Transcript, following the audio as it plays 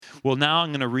Well, now I'm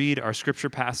going to read our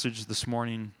scripture passage this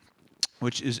morning,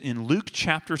 which is in Luke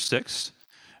chapter 6,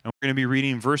 and we're going to be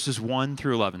reading verses 1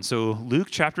 through 11. So Luke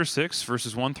chapter 6,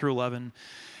 verses 1 through 11,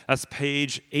 that's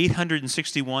page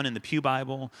 861 in the Pew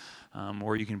Bible,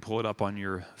 or you can pull it up on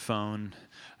your phone.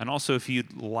 And also, if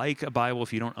you'd like a Bible,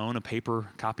 if you don't own a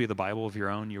paper copy of the Bible of your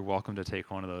own, you're welcome to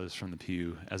take one of those from the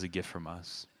pew as a gift from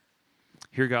us.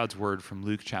 Hear God's word from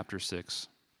Luke chapter 6.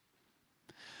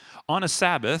 On a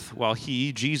Sabbath, while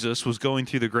he, Jesus, was going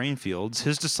through the grain fields,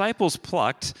 his disciples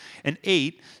plucked and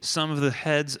ate some of the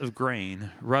heads of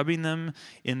grain, rubbing them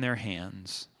in their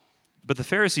hands. But the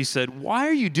Pharisees said, "Why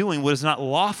are you doing what is not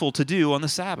lawful to do on the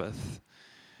Sabbath?"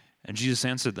 And Jesus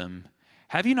answered them,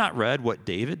 "Have you not read what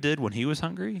David did when he was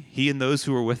hungry, he and those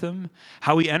who were with him?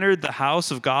 How he entered the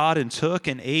house of God and took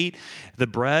and ate the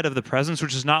bread of the presence,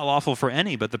 which is not lawful for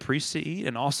any but the priests to eat,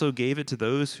 and also gave it to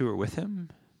those who were with him?"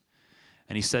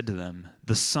 And he said to them,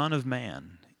 "The Son of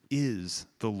Man is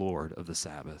the Lord of the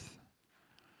Sabbath."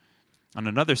 On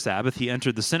another Sabbath, he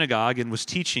entered the synagogue and was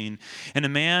teaching, and a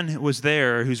man was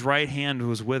there whose right hand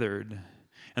was withered.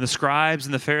 And the scribes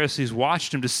and the Pharisees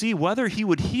watched him to see whether he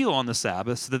would heal on the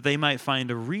Sabbath, so that they might find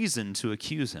a reason to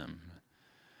accuse him.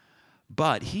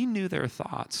 But he knew their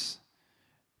thoughts,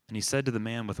 and he said to the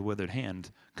man with the withered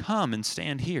hand, "Come and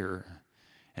stand here."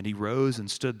 And he rose and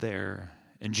stood there.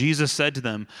 And Jesus said to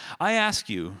them, "I ask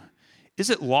you, is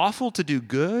it lawful to do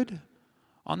good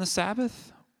on the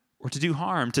Sabbath or to do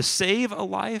harm, to save a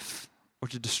life or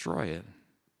to destroy it?"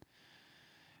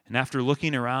 And after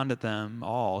looking around at them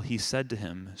all, he said to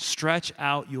him, "Stretch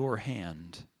out your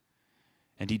hand."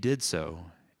 And he did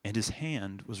so, and his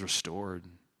hand was restored.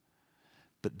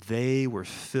 But they were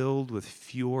filled with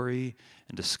fury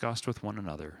and discussed with one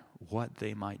another what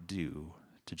they might do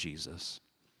to Jesus.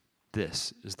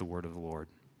 This is the word of the Lord.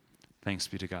 Thanks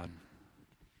be to God.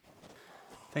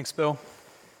 Thanks, Bill.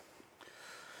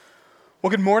 Well,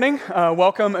 good morning.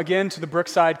 Welcome again to the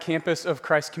Brookside campus of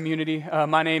Christ Community.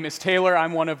 My name is Taylor.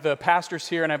 I'm one of the pastors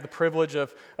here, and I have the privilege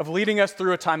of leading us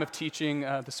through a time of teaching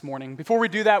this morning. Before we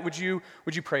do that, would you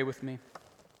pray with me?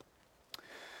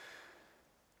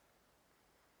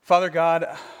 Father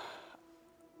God,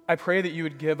 I pray that you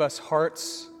would give us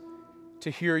hearts to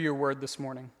hear your word this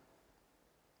morning.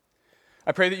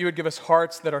 I pray that you would give us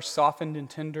hearts that are softened and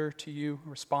tender to you,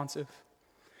 responsive.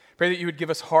 Pray that you would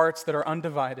give us hearts that are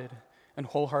undivided and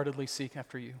wholeheartedly seek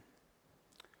after you.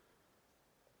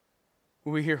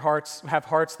 Will we have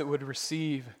hearts that would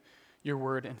receive your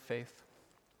word in faith?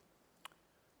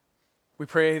 We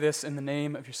pray this in the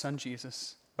name of your Son,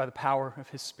 Jesus, by the power of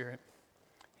his Spirit.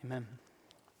 Amen.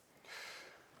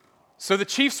 So the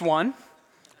Chiefs won.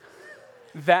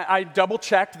 That I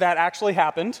double-checked, that actually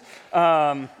happened.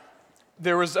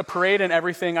 There was a parade and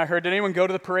everything, I heard. Did anyone go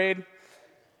to the parade?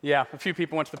 Yeah, a few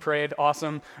people went to the parade.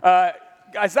 Awesome.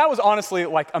 Guys, that was honestly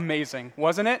amazing,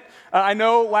 wasn't it? I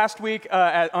know last week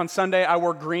on Sunday I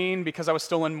wore green because I was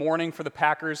still in mourning for the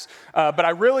Packers, but I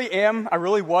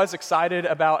really was excited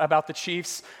about the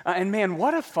Chiefs. And man,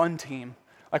 what a fun team.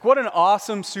 What an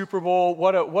awesome Super Bowl.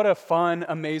 What a fun,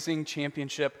 amazing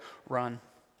championship run.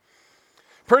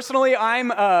 Personally, I'm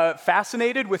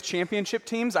fascinated with championship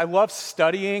teams. I love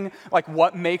studying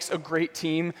what makes a great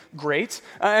team great.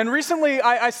 And recently,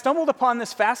 I stumbled upon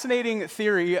this fascinating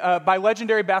theory by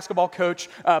legendary basketball coach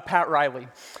Pat Riley.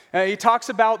 He talks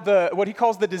about what he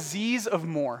calls the disease of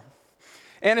more.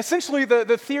 And essentially,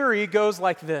 the theory goes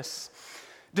like this.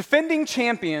 Defending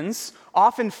champions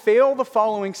often fail the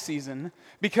following season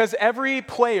because every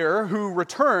player who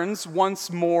returns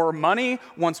wants more money,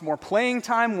 wants more playing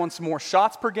time, wants more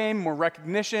shots per game, more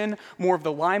recognition, more of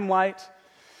the limelight.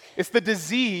 It's the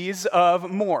disease of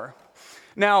more.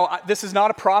 Now, this is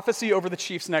not a prophecy over the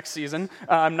Chiefs next season.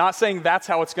 I'm not saying that's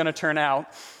how it's going to turn out.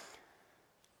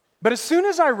 But as soon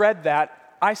as I read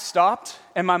that, I stopped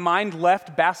and my mind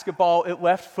left basketball, it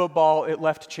left football, it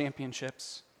left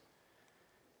championships.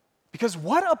 Because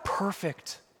what a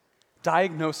perfect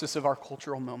diagnosis of our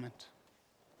cultural moment.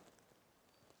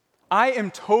 I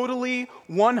am totally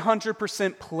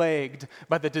 100% plagued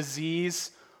by the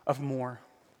disease of more.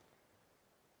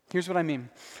 Here's what I mean.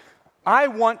 I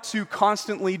want to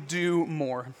constantly do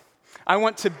more. I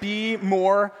want to be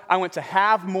more. I want to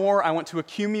have more. I want to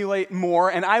accumulate more.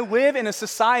 And I live in a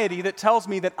society that tells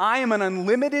me that I am an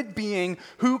unlimited being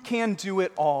who can do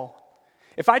it all.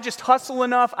 If I just hustle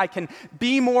enough, I can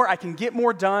be more, I can get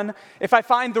more done. If I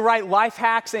find the right life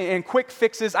hacks and quick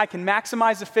fixes, I can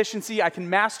maximize efficiency, I can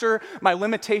master my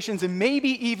limitations, and maybe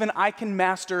even I can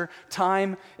master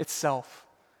time itself.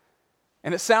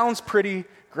 And it sounds pretty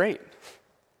great.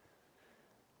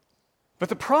 But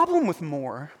the problem with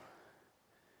more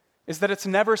is that it's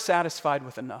never satisfied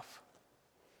with enough.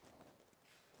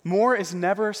 More is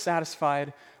never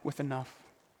satisfied with enough.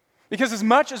 Because as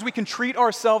much as we can treat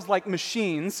ourselves like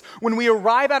machines, when we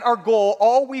arrive at our goal,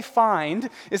 all we find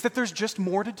is that there's just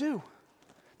more to do.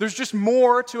 There's just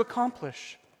more to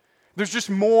accomplish. There's just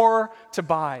more to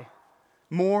buy.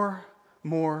 More.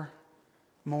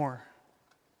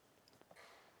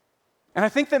 And I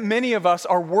think that many of us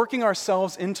are working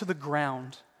ourselves into the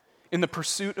ground in the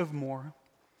pursuit of more.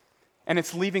 And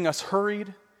it's leaving us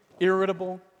hurried,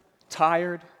 irritable,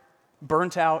 tired,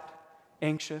 burnt out,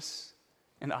 anxious,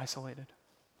 and isolated.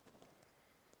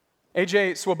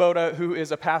 A.J. Swoboda, who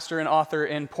is a pastor and author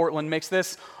in Portland, makes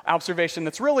this observation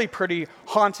that's really pretty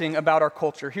haunting about our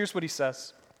culture. Here's what he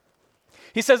says.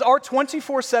 He says, our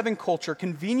 24/7 culture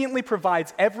conveniently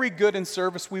provides every good and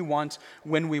service we want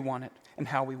when we want it and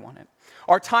how we want it.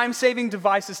 Our time-saving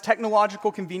devices,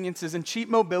 technological conveniences, and cheap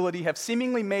mobility have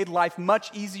seemingly made life much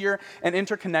easier and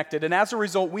interconnected, and as a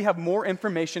result, we have more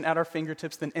information at our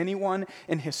fingertips than anyone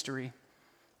in history.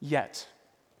 Yet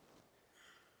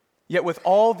with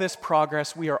all this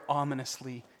progress, we are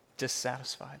ominously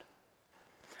dissatisfied.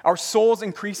 Our souls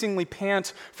increasingly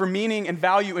pant for meaning and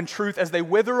value and truth as they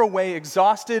wither away,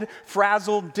 exhausted,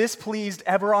 frazzled, displeased,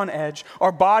 ever on edge.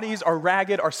 Our bodies are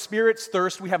ragged, our spirits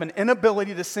thirst. We have an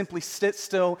inability to simply sit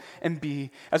still and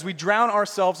be. As we drown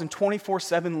ourselves in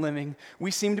 24/7 living, we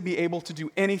seem to be able to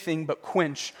do anything but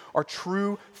quench our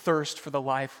true thirst for the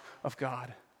life of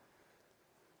God.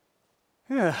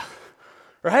 Yeah,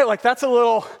 right? Like that's a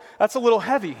little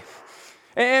heavy.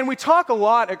 And we talk a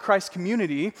lot at Christ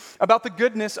Community about the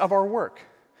goodness of our work.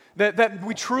 That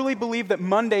we truly believe that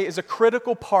Monday is a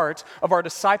critical part of our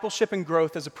discipleship and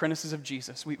growth as apprentices of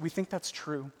Jesus. We think that's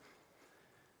true.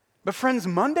 But friends,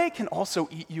 Monday can also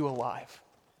eat you alive,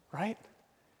 right?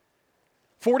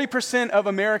 40% of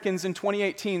Americans in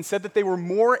 2018 said that they were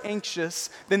more anxious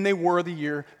than they were the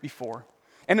year before.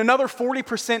 And another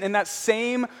 40% in that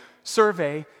same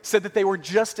survey said that they were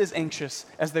just as anxious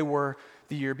as they were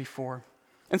the year before.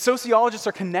 And sociologists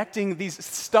are connecting these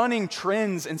stunning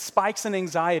trends and spikes in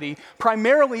anxiety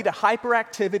primarily to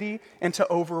hyperactivity and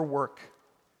to overwork.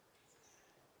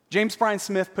 James Bryan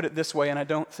Smith put it this way, and I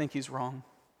don't think he's wrong.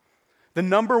 The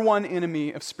number one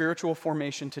enemy of spiritual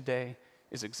formation today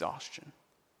is exhaustion.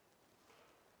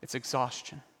 It's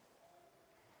exhaustion.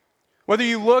 Whether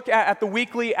you look at the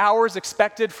weekly hours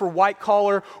expected for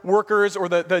white-collar workers or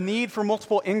the need for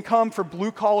multiple income for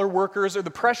blue-collar workers or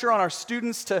the pressure on our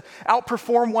students to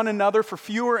outperform one another for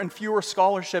fewer and fewer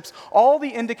scholarships, all the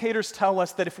indicators tell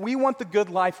us that if we want the good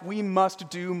life, we must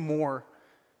do more.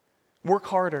 Work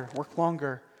harder, work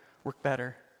longer, work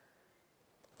better.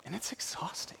 And it's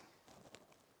exhausting.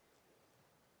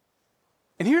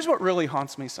 And here's what really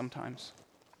haunts me sometimes.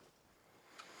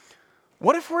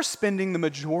 What if we're spending the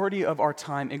majority of our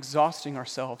time exhausting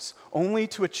ourselves only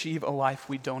to achieve a life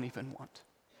we don't even want?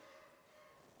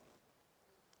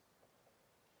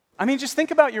 I mean, just think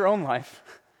about your own life.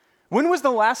 When was the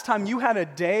last time you had a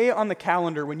day on the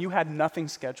calendar when you had nothing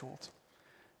scheduled?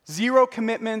 Zero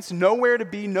commitments, nowhere to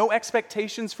be, no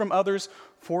expectations from others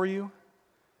for you?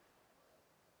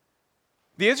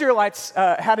 The Israelites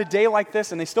had a day like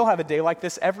this, and they still have a day like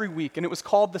this every week, and it was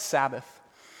called the Sabbath.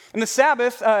 And the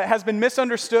Sabbath has been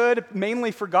misunderstood,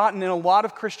 mainly forgotten in a lot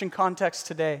of Christian contexts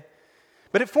today.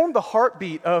 But it formed the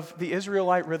heartbeat of the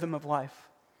Israelite rhythm of life.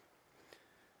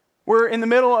 We're in the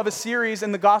middle of a series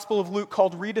in the Gospel of Luke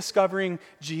called Rediscovering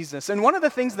Jesus. And one of the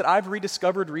things that I've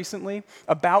rediscovered recently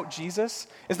about Jesus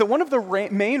is that one of the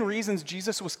main reasons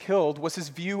Jesus was killed was his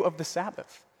view of the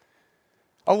Sabbath.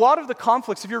 A lot of the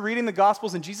conflicts, if you're reading the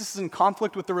Gospels and Jesus is in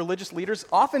conflict with the religious leaders,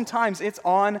 oftentimes it's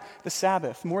on the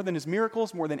Sabbath. More than his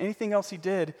miracles, more than anything else he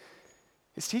did,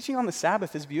 his teaching on the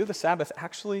Sabbath, his view of the Sabbath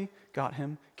actually got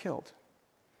him killed.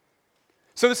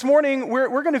 So this morning,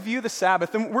 we're going to view the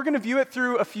Sabbath, and we're going to view it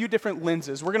through a few different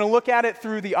lenses. We're going to look at it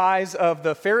through the eyes of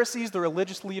the Pharisees, the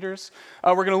religious leaders.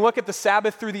 We're going to look at the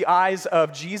Sabbath through the eyes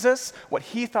of Jesus, what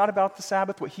he thought about the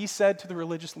Sabbath, what he said to the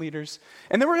religious leaders.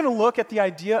 And then we're going to look at the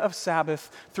idea of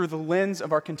Sabbath through the lens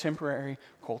of our contemporary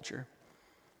culture.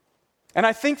 And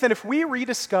I think that if we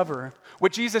rediscover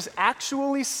what Jesus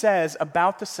actually says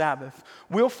about the Sabbath,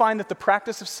 we'll find that the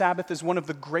practice of Sabbath is one of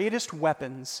the greatest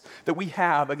weapons that we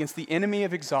have against the enemy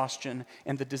of exhaustion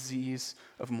and the disease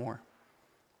of more.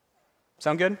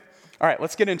 Sound good? All right,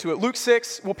 let's get into it. Luke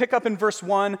 6, we'll pick up in verse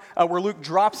 1, where Luke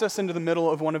drops us into the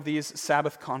middle of one of these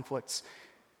Sabbath conflicts.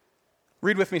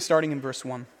 Read with me starting in verse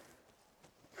 1.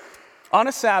 On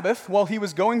a Sabbath, while he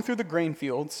was going through the grain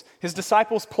fields, his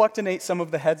disciples plucked and ate some of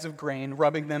the heads of grain,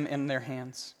 rubbing them in their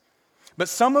hands. But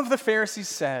some of the Pharisees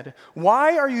said,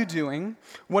 "Why are you doing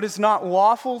what is not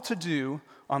lawful to do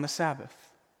on the Sabbath?"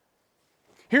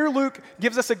 Here Luke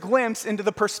gives us a glimpse into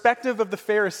the perspective of the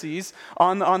Pharisees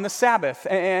on the Sabbath.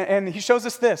 And he shows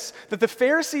us this, that the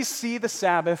Pharisees see the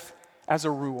Sabbath as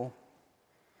a rule.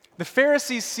 The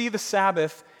Pharisees see the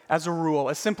Sabbath as a rule,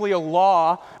 as simply a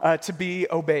law to be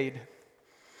obeyed.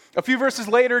 A few verses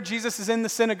later, Jesus is in the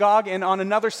synagogue, and on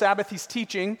another Sabbath he's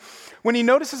teaching, when he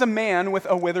notices a man with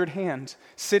a withered hand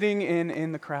sitting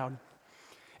in the crowd.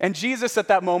 And Jesus at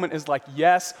that moment is like,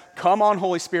 yes, come on,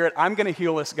 Holy Spirit, I'm going to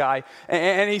heal this guy.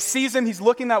 And he sees him, he's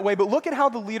looking that way, but look at how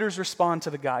the leaders respond to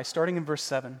the guy, starting in verse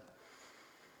 7.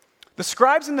 The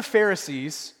scribes and the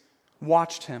Pharisees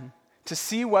watched him to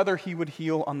see whether he would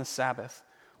heal on the Sabbath.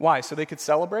 Why? So they could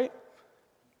celebrate?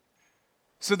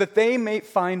 So that they may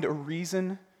find a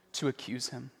reason to accuse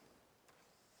him.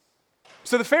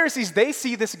 So the Pharisees, they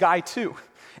see this guy too.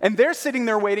 And they're sitting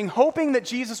there waiting, hoping that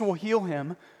Jesus will heal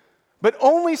him, but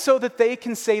only so that they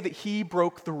can say that he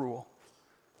broke the rule.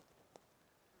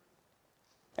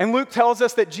 And Luke tells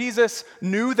us that Jesus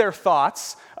knew their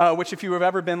thoughts, which if you have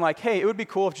ever been like, hey, it would be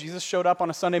cool if Jesus showed up on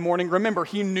a Sunday morning. Remember,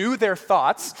 he knew their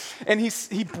thoughts, and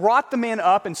he brought the man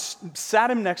up and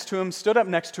sat him next to him, stood up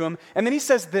next to him, and then he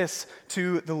says this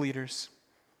to the leaders.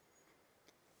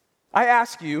 I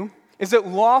ask you, is it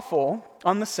lawful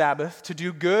on the Sabbath to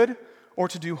do good or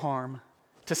to do harm,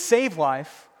 to save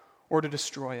life or to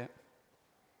destroy it?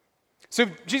 So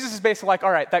Jesus is basically like,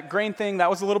 all right, that grain thing, that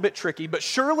was a little bit tricky, but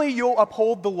surely you'll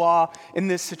uphold the law in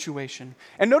this situation.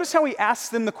 And notice how he asks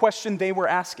them the question they were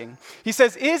asking. He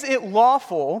says, is it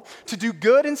lawful to do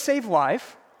good and save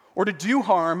life, or to do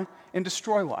harm and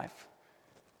destroy life?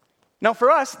 Now for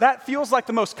us, that feels like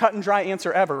the most cut and dry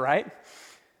answer ever, right?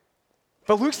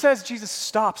 But Luke says Jesus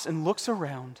stops and looks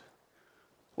around,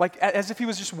 like as if he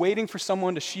was just waiting for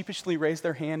someone to sheepishly raise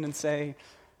their hand and say,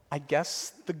 I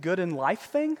guess the good in life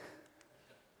thing?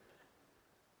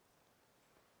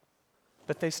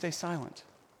 But they stay silent.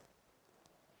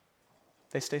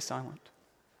 They stay silent.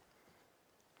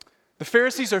 The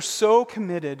Pharisees are so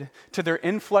committed to their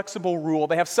inflexible rule,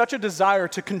 they have such a desire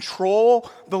to control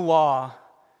the law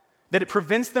that it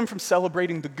prevents them from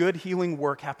celebrating the good healing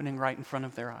work happening right in front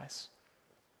of their eyes.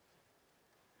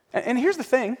 And here's the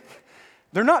thing,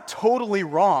 they're not totally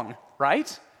wrong,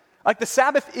 right? Like the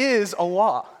Sabbath is a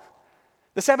law.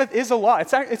 The Sabbath is a law.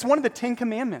 It's one of the 10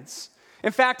 Commandments.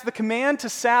 In fact, the command to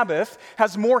Sabbath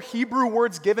has more Hebrew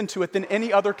words given to it than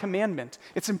any other commandment.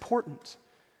 It's important.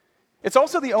 It's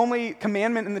also the only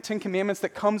commandment in the 10 Commandments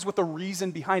that comes with a reason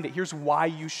behind it. Here's why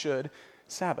you should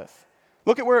Sabbath.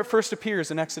 Look at where it first appears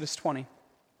in Exodus 20. It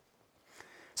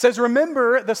says,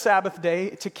 remember the Sabbath day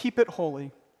to keep it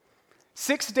holy.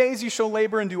 6 days you shall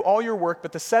labor and do all your work,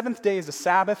 but the seventh day is a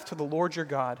Sabbath to the Lord your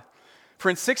God.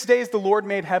 For in 6 days the Lord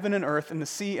made heaven and earth and the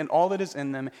sea and all that is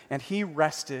in them, and he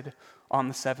rested on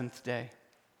the seventh day.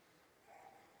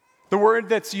 The word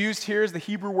that's used here is the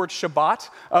Hebrew word Shabbat,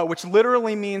 which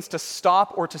literally means to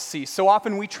stop or to cease. So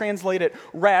often we translate it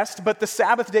rest, but the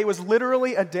Sabbath day was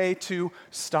literally a day to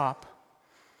stop.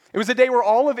 It was a day where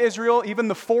all of Israel, even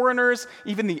the foreigners,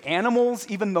 even the animals,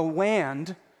 even the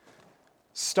land,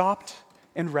 stopped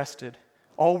and rested.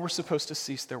 All were supposed to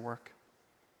cease their work.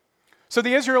 So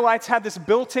the Israelites had this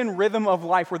built-in rhythm of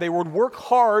life where they would work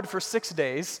hard for 6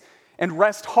 days and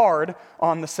rest hard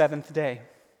on the seventh day.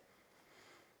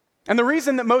 And the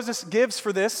reason that Moses gives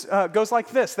for this goes like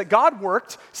this, that God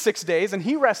worked 6 days and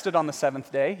he rested on the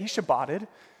seventh day. He Shabbated,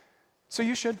 so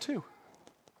you should too.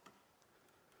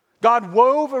 God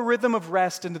wove a rhythm of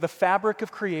rest into the fabric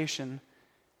of creation,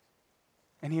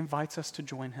 and he invites us to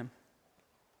join him.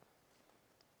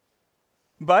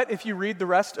 But if you read the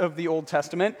rest of the Old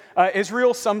Testament,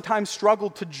 Israel sometimes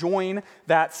struggled to join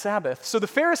that Sabbath. So the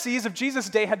Pharisees of Jesus'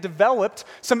 day had developed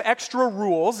some extra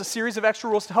rules, a series of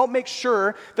extra rules to help make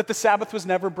sure that the Sabbath was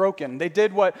never broken. They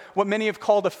did what many have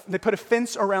called, they put a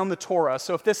fence around the Torah.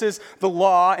 So if this is the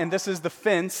law and this is the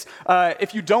fence,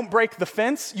 if you don't break the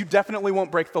fence, you definitely won't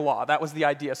break the law. That was the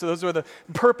idea. So those were the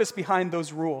purpose behind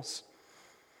those rules.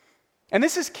 And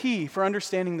this is key for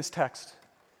understanding this text.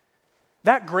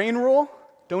 That grain rule,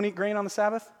 don't eat grain on the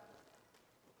Sabbath,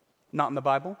 not in the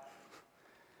Bible.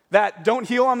 That don't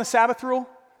heal on the Sabbath rule,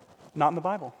 not in the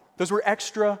Bible. Those were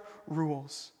extra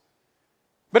rules.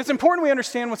 But it's important we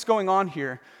understand what's going on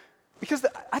here because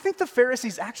I think the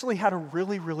Pharisees actually had a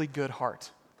really, really good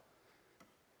heart.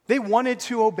 They wanted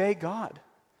to obey God.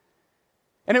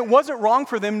 And it wasn't wrong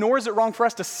for them, nor is it wrong for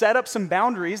us to set up some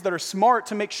boundaries that are smart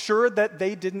to make sure that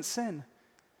they didn't sin.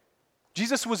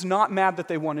 Jesus was not mad that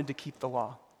they wanted to keep the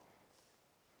law.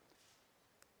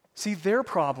 See, their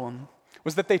problem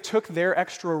was that they took their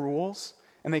extra rules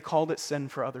and they called it sin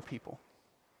for other people.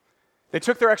 They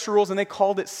took their extra rules and they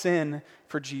called it sin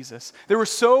for Jesus. They were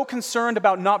so concerned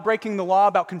about not breaking the law,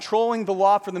 about controlling the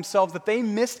law for themselves, that they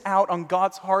missed out on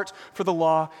God's heart for the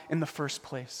law in the first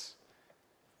place.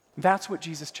 That's what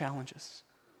Jesus challenges.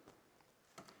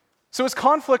 So his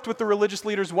conflict with the religious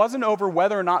leaders wasn't over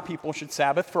whether or not people should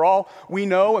Sabbath. For all we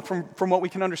know, from what we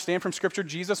can understand from Scripture,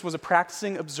 Jesus was a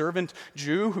practicing, observant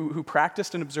Jew who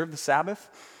practiced and observed the Sabbath.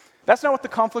 That's not what the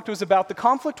conflict was about. The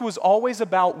conflict was always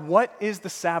about, what is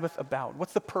the Sabbath about?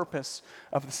 What's the purpose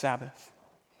of the Sabbath?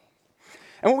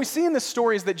 And what we see in this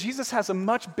story is that Jesus has a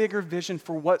much bigger vision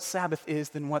for what Sabbath is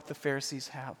than what the Pharisees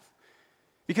have.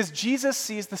 Because Jesus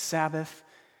sees the Sabbath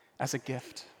as a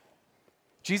gift.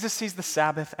 Jesus sees the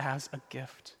Sabbath as a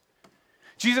gift.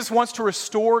 Jesus wants to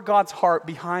restore God's heart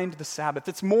behind the Sabbath.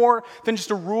 It's more than just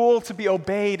a rule to be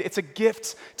obeyed. It's a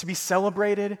gift to be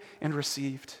celebrated and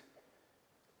received.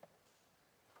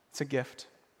 It's a gift.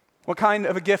 What kind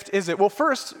of a gift is it? Well,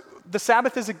 first, the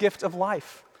Sabbath is a gift of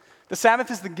life. The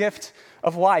Sabbath is the gift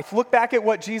of life. Look back at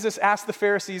what Jesus asked the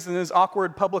Pharisees in his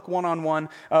awkward public one-on-one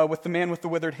with the man with the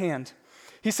withered hand.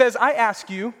 He says, I ask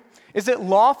you, is it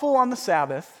lawful on the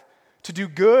Sabbath to do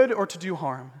good or to do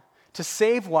harm, to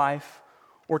save life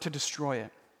or to destroy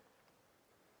it?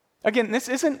 Again, this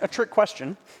isn't a trick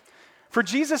question. For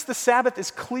Jesus, the Sabbath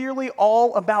is clearly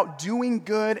all about doing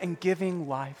good and giving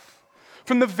life.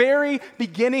 From the very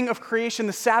beginning of creation,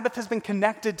 the Sabbath has been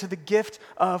connected to the gift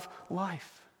of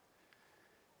life.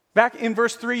 Back in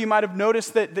verse 3, you might have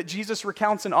noticed that Jesus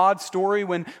recounts an odd story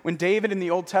when David in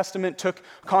the Old Testament took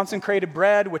consecrated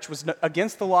bread, which was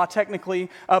against the law technically,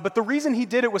 but the reason he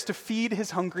did it was to feed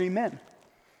his hungry men.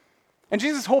 And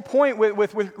Jesus' whole point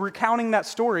with recounting that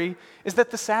story is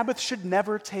that the Sabbath should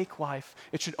never take life.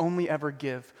 It should only ever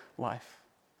give life.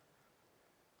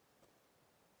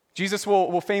 Jesus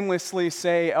will famously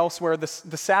say elsewhere, the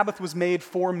Sabbath was made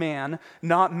for man,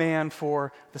 not man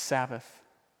for the Sabbath.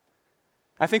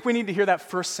 I think we need to hear that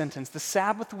first sentence. The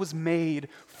Sabbath was made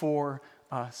for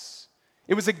us.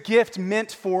 It was a gift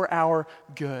meant for our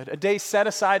good, a day set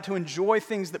aside to enjoy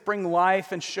things that bring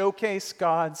life and showcase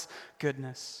God's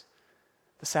goodness.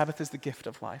 The Sabbath is the gift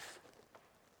of life.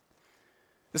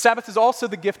 The Sabbath is also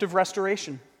the gift of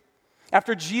restoration.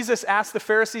 After Jesus asked the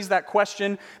Pharisees that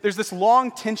question, there's this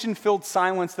long tension-filled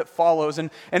silence that follows.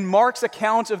 And Mark's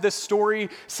account of this story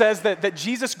says that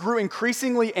Jesus grew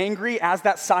increasingly angry as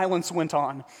that silence went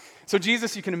on. So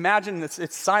Jesus, you can imagine,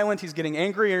 it's silent. He's getting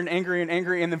angrier and angrier and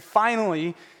angry. And then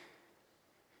finally,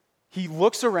 he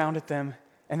looks around at them,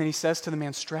 and then he says to the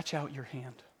man, stretch out your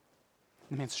hand.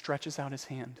 And the man stretches out his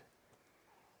hand,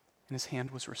 and his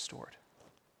hand was restored.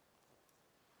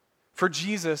 For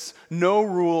Jesus, no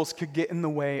rules could get in the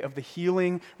way of the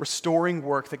healing, restoring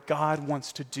work that God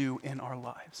wants to do in our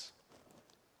lives.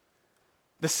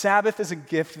 The Sabbath is a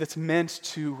gift that's meant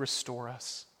to restore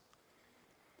us.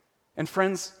 And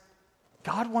friends,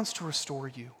 God wants to restore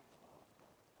you.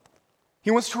 He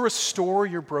wants to restore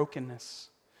your brokenness.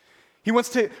 He wants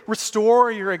to restore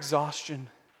your exhaustion.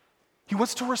 He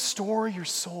wants to restore your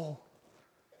soul.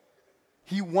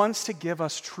 He wants to give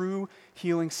us true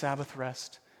healing Sabbath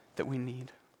rest that we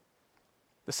need.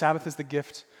 The Sabbath is the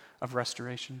gift of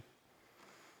restoration.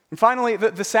 And finally,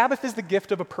 the Sabbath is the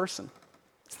gift of a person.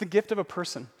 It's the gift of a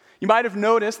person. You might have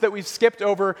noticed that we've skipped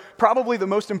over probably the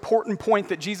most important point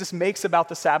that Jesus makes about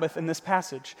the Sabbath in this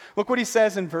passage. Look what he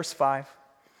says in verse 5.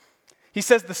 He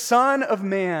says, the Son of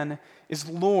Man is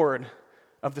Lord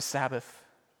of the Sabbath.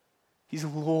 He's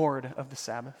Lord of the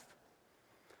Sabbath.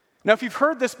 Now, if you've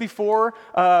heard this before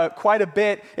quite a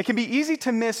bit, it can be easy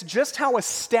to miss just how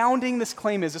astounding this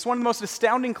claim is. It's one of the most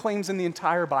astounding claims in the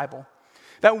entire Bible.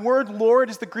 That word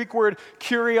Lord is the Greek word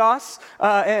kurios,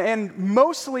 and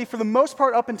mostly, for the most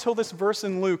part, up until this verse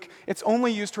in Luke, it's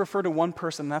only used to refer to one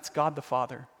person, that's God the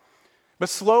Father. But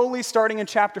slowly, starting in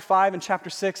chapter 5 and chapter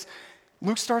 6,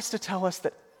 Luke starts to tell us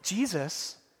that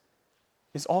Jesus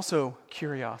is also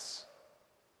kurios.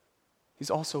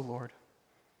 He's also Lord.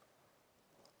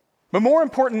 But more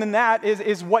important than that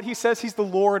is what he says he's the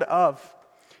Lord of.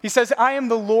 He says, I am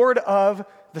the Lord of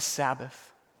the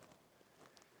Sabbath.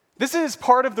 This is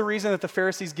part of the reason that the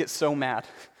Pharisees get so mad.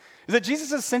 Is that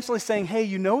Jesus is essentially saying, hey,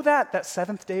 you know that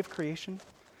seventh day of creation?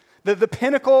 The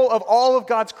pinnacle of all of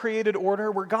God's created order,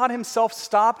 where God himself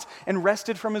stopped and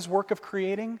rested from his work of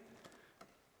creating?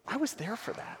 I was there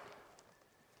for that.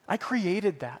 I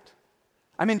created that.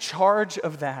 I'm in charge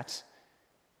of that.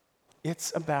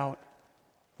 It's about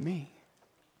me.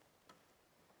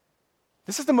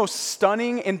 This is the most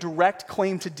stunning and direct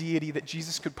claim to deity that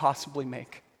Jesus could possibly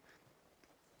make.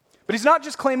 But he's not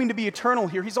just claiming to be eternal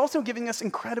here, he's also giving us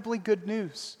incredibly good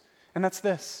news. And that's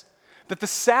this, that the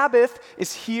Sabbath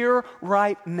is here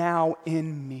right now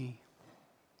in me.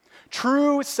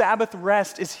 True Sabbath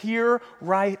rest is here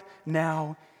right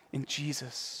now in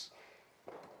Jesus.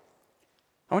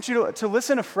 I want you to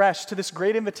listen afresh to this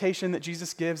great invitation that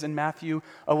Jesus gives in Matthew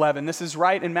 11. This is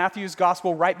right in Matthew's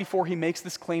gospel, right before he makes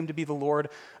this claim to be the Lord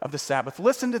of the Sabbath.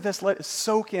 Listen to this, let it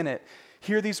soak in it.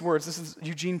 Hear these words. This is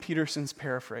Eugene Peterson's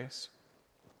paraphrase.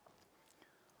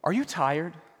 Are you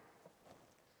tired?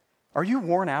 Are you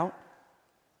worn out?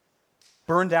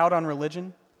 Burned out on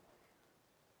religion?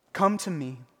 Come to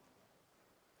me.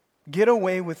 Get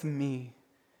away with me,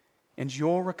 and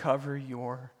you'll recover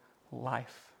your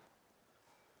life.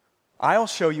 I'll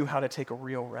show you how to take a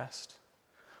real rest.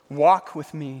 Walk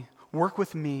with me, work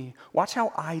with me, watch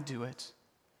how I do it.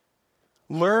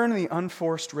 Learn the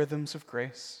unforced rhythms of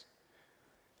grace.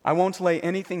 I won't lay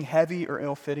anything heavy or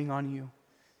ill-fitting on you.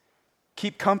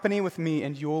 Keep company with me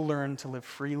and you'll learn to live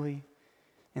freely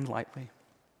and lightly.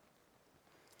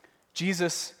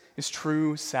 Jesus is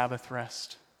true Sabbath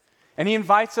rest. And he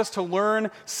invites us to learn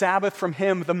Sabbath from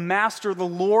him, the Master, the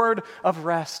Lord of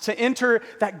rest, to enter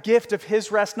that gift of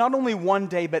his rest not only one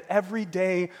day, but every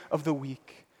day of the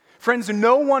week. Friends,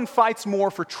 no one fights more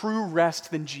for true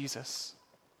rest than Jesus.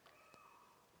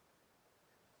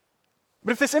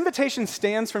 But if this invitation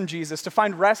stands from Jesus to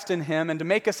find rest in him and to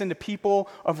make us into people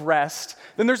of rest,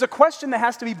 then there's a question that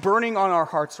has to be burning on our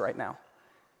hearts right now.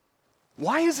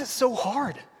 Why is it so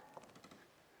hard?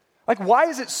 Why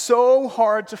is it so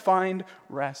hard to find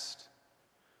rest?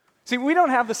 See, we don't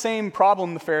have the same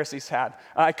problem the Pharisees had.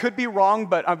 I could be wrong,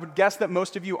 but I would guess that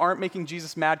most of you aren't making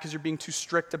Jesus mad because you're being too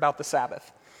strict about the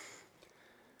Sabbath.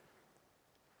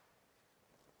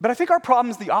 But I think our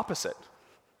problem is the opposite.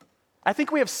 I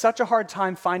think we have such a hard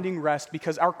time finding rest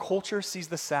because our culture sees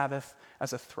the Sabbath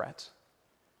as a threat.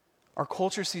 Our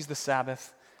culture sees the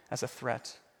Sabbath as a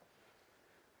threat.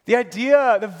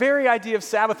 The very idea of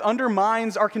Sabbath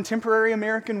undermines our contemporary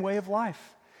American way of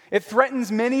life. It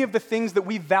threatens many of the things that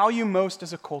we value most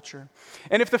as a culture.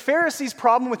 And if the Pharisees'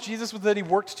 problem with Jesus was that he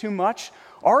worked too much,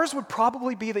 ours would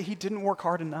probably be that he didn't work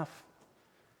hard enough.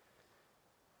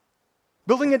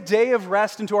 Building a day of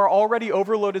rest into our already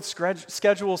overloaded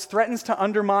schedules threatens to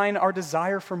undermine our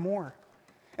desire for more.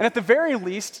 And at the very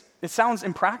least, it sounds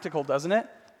impractical, doesn't it?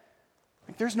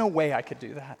 There's no way I could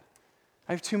do that.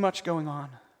 I have too much going on.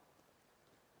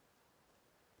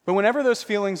 But whenever those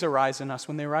feelings arise in us,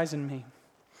 when they arise in me,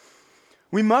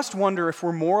 we must wonder if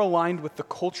we're more aligned with the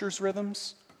culture's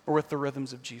rhythms or with the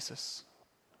rhythms of Jesus.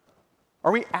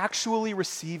 Are we actually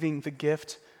receiving the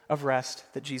gift of rest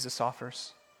that Jesus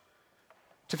offers?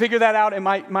 To figure that out, it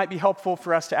might be helpful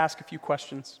for us to ask a few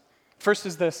questions. First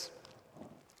is this: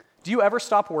 do you ever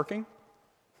stop working?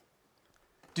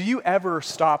 Do you ever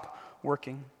stop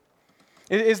working?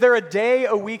 Is there a day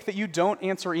a week that you don't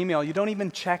answer email, you don't even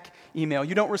check email,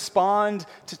 you don't respond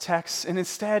to texts, and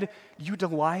instead you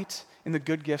delight in the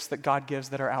good gifts that God gives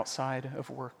that are outside of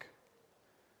work?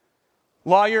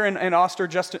 Lawyer and author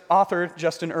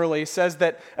Justin Earley says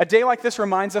that a day like this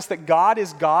reminds us that God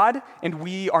is God and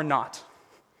we are not.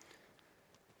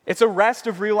 It's a rest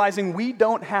of realizing we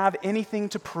don't have anything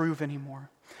to prove anymore.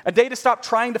 A day to stop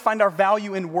trying to find our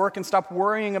value in work and stop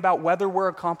worrying about whether we're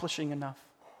accomplishing enough.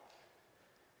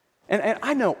 And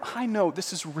I know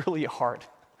this is really hard.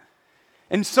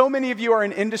 And so many of you are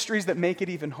in industries that make it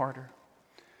even harder.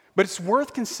 But it's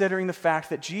worth considering the fact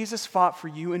that Jesus fought for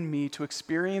you and me to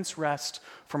experience rest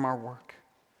from our work.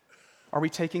 Are we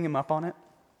taking him up on it?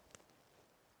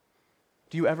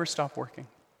 Do you ever stop working?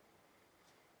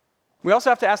 We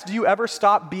also have to ask, do you ever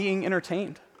stop being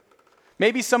entertained?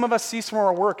 Maybe some of us cease from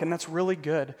our work, and that's really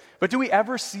good. But do we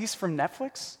ever cease from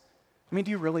Netflix?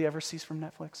 Do you really ever cease from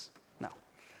Netflix? No.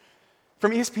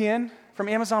 From ESPN? From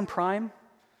Amazon Prime?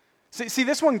 See,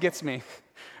 this one gets me.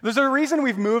 There's a reason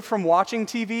we've moved from watching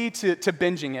TV to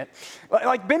binging it.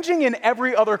 Binging in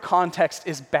every other context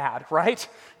is bad, right?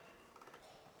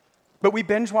 But we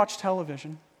binge watch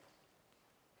television.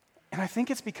 And I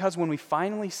think it's because when we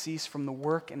finally cease from the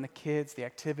work and the kids, the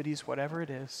activities, whatever it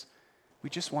is, we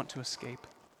just want to escape.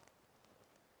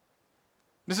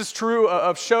 This is true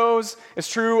of shows,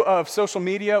 it's true of social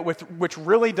media, which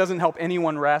really doesn't help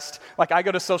anyone rest. I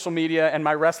go to social media and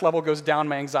my rest level goes down,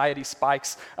 my anxiety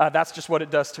spikes. That's just what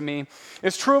it does to me.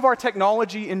 It's true of our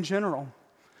technology in general.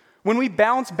 When we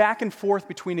bounce back and forth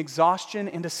between exhaustion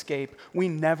and escape, we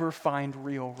never find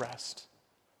real rest.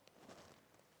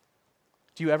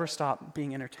 Do you ever stop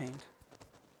being entertained?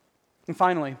 And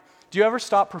finally, do you ever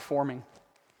stop performing?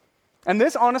 And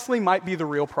this honestly might be the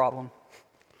real problem.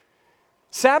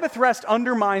 Sabbath rest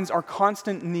undermines our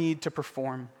constant need to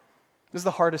perform. This is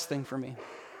the hardest thing for me.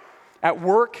 At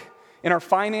work, in our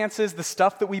finances, the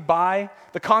stuff that we buy,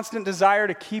 the constant desire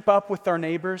to keep up with our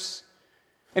neighbors.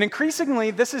 And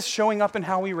increasingly, this is showing up in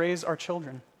how we raise our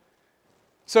children.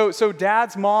 So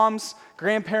dads, moms,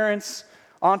 grandparents,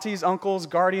 aunties, uncles,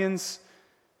 guardians,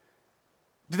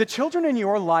 do the children in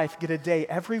your life get a day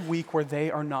every week where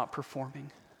they are not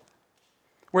performing?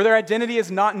 Where their identity is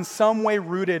not in some way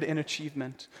rooted in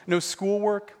achievement? No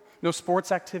schoolwork, no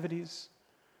sports activities?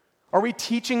 Are we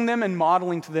teaching them and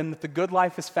modeling to them that the good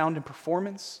life is found in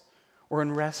performance or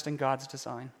in rest in God's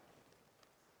design?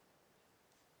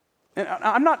 And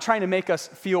I'm not trying to make us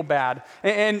feel bad,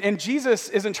 and Jesus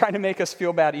isn't trying to make us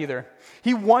feel bad either.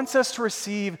 He wants us to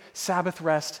receive Sabbath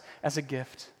rest as a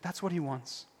gift. That's what he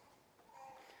wants.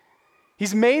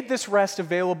 He's made this rest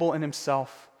available in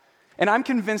himself. And I'm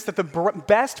convinced that the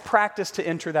best practice to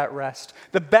enter that rest,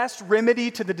 the best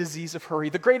remedy to the disease of hurry,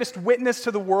 the greatest witness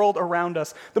to the world around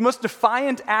us, the most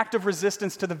defiant act of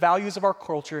resistance to the values of our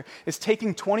culture is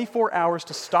taking 24 hours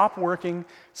to stop working,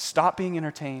 stop being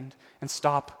entertained, and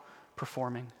stop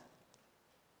performing.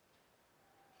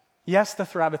 Yes, the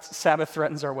Sabbath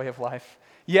threatens our way of life.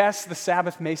 Yes, the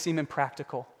Sabbath may seem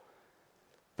impractical,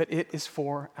 but it is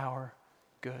for our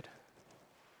good.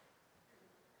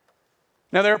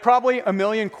 Now, there are probably a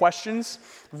million questions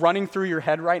running through your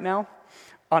head right now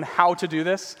on how to do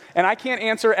this, and I can't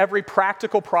answer every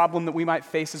practical problem that we might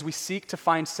face as we seek to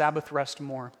find Sabbath rest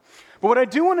more. But what I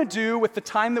do want to do with the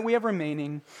time that we have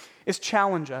remaining is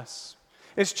challenge us.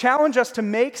 To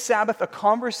make Sabbath a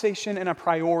conversation and a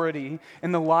priority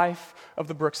in the life of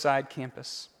the Brookside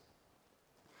campus.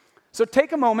 So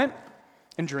take a moment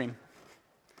and dream.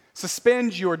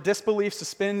 Suspend your disbelief,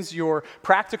 suspend your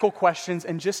practical questions,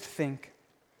 and just think.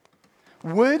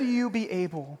 Would you be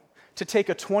able to take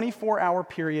a 24-hour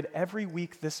period every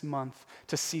week this month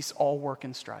to cease all work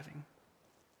and striving?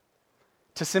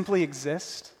 To simply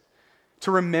exist? To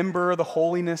remember the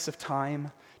holiness of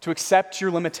time? To accept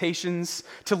your limitations?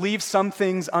 To leave some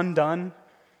things undone?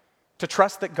 To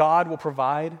trust that God will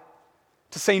provide?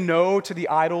 To say no to the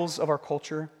idols of our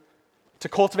culture? To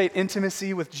cultivate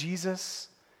intimacy with Jesus?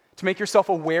 To make yourself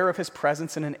aware of his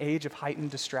presence in an age of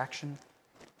heightened distraction?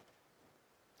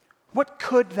 What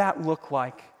could that look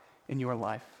like in your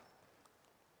life?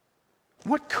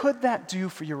 What could that do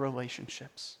for your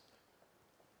relationships?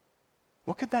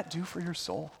 What could that do for your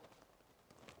soul?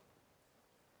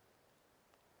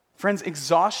 Friends,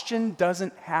 exhaustion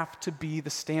doesn't have to be the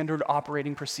standard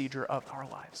operating procedure of our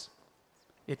lives.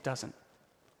 It doesn't.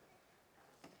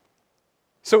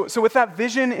 So with that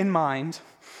vision in mind,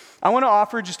 I want to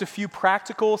offer just a few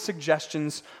practical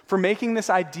suggestions for making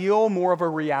this ideal more of a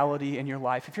reality in your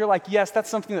life. If you're like, yes, that's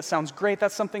something that sounds great,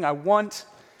 that's something I want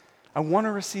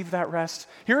to receive that rest.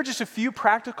 Here are just a few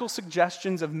practical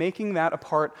suggestions of making that a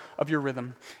part of your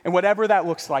rhythm, and whatever that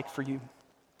looks like for you.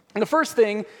 And the first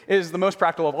thing is the most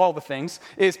practical of all the things,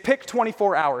 is pick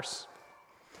 24 hours.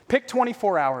 Pick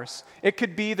 24 hours. It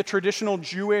could be the traditional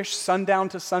Jewish sundown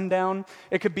to sundown.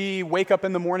 It could be wake up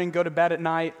in the morning, go to bed at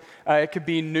night. It could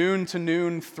be noon to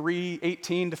noon,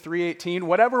 3:18 to 3:18,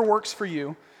 whatever works for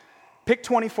you. Pick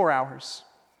 24 hours.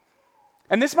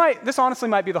 And this honestly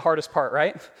might be the hardest part,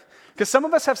 right? Because some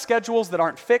of us have schedules that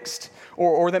aren't fixed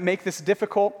or that make this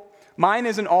difficult. Mine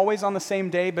isn't always on the same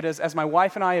day, but as my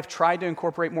wife and I have tried to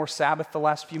incorporate more Sabbath the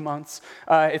last few months,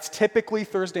 it's typically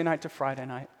Thursday night to Friday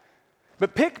night.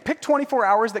 But pick 24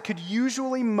 hours that could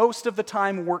usually most of the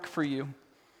time work for you.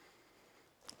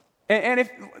 And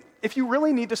if you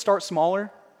really need to start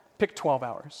smaller, pick 12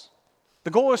 hours. The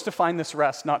goal is to find this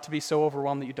rest, not to be so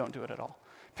overwhelmed that you don't do it at all.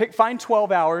 Find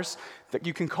 12 hours that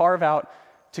you can carve out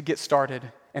to get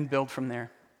started and build from there.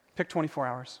 Pick 24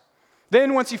 hours.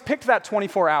 Then once you've picked that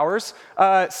 24 hours,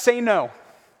 say no.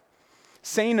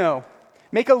 Say no.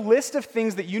 Make a list of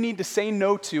things that you need to say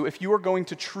no to if you are going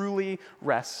to truly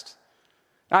rest.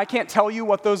 Now, I can't tell you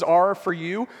what those are for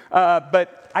you,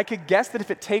 but I could guess that if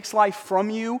it takes life from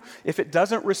you, if it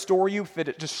doesn't restore you, if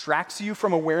it distracts you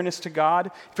from awareness to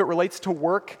God, if it relates to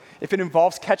work, if it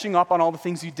involves catching up on all the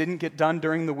things you didn't get done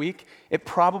during the week, it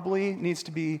probably needs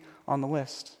to be on the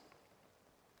list.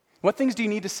 What things do you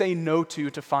need to say no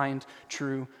to find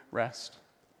true rest?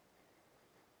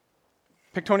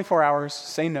 Pick 24 hours,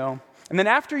 say no. And then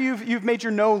after you've made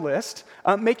your no list,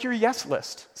 make your yes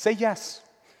list. Say yes.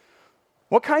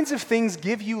 What kinds of things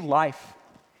give you life?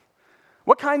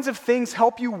 What kinds of things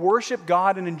help you worship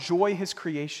God and enjoy his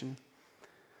creation?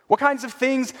 What kinds of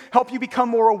things help you become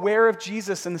more aware of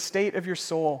Jesus and the state of your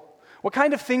soul? What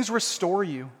kind of things restore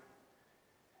you?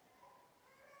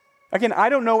 Again, I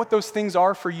don't know what those things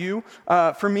are for you.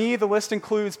 For me, the list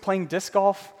includes playing disc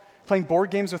golf, playing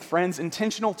board games with friends,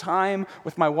 intentional time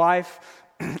with my wife,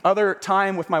 other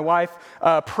time with my wife,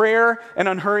 prayer and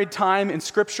unhurried time in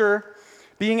Scripture,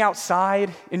 being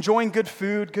outside, enjoying good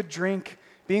food, good drink,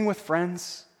 being with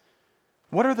friends.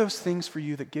 What are those things for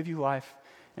you that give you life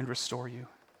and restore you?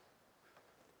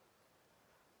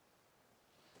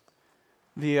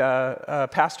 The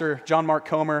pastor, John Mark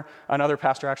Comer, another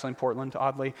pastor actually in Portland,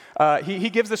 oddly, he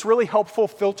gives this really helpful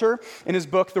filter in his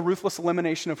book, The Ruthless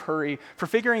Elimination of Hurry, for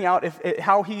figuring out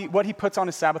what he puts on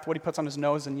his Sabbath, what he puts on his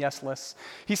no's and yes lists.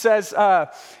 He says,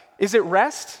 is it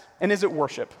rest and is it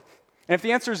worship? And if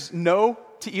the answer is no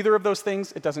to either of those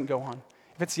things, it doesn't go on.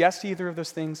 If it's yes to either of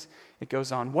those things, it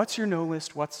goes on. What's your no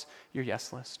list? What's your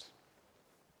yes list?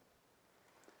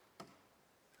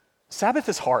 Sabbath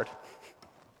is hard.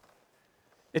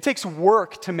 It takes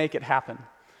work to make it happen.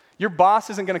 Your boss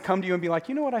isn't going to come to you and be like,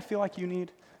 you know what I feel like you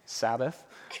need? Sabbath.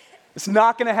 It's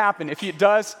not going to happen. If it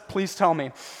does, please tell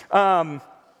me.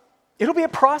 It'll be a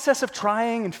process of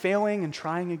trying and failing and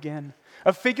trying again,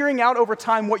 of figuring out over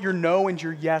time what your no and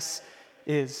your yes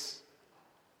is.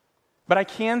 But I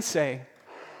can say,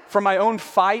 from my own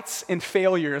fights and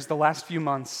failures the last few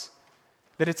months,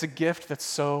 that it's a gift that's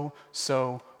so,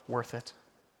 so worth it.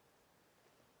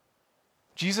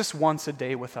 Jesus wants a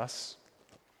day with us,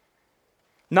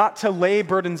 not to lay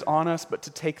burdens on us, but to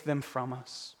take them from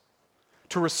us,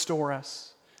 to restore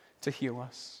us, to heal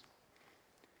us.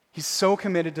 He's so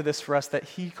committed to this for us that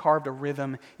he carved a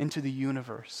rhythm into the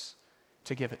universe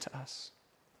to give it to us.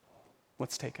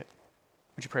 Let's take it.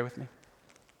 Would you pray with me?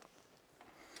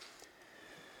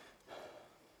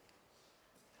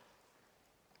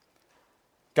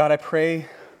 God, I pray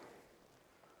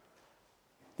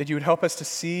that you would help us to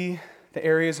see the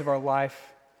areas of our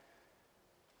life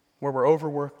where we're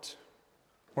overworked,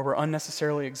 where we're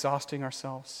unnecessarily exhausting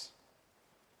ourselves,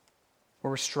 where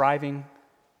we're striving.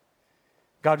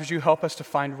 God, would you help us to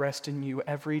find rest in you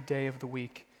every day of the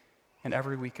week and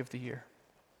every week of the year?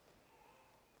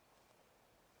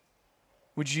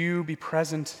 Would you be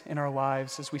present in our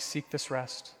lives as we seek this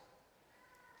rest?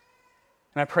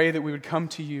 And I pray that we would come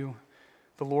to you,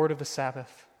 the Lord of the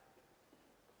Sabbath,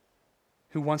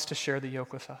 who wants to share the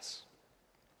yoke with us.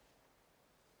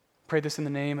 Pray this in the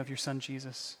name of your Son,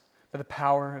 Jesus, by the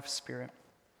power of Spirit.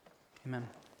 Amen.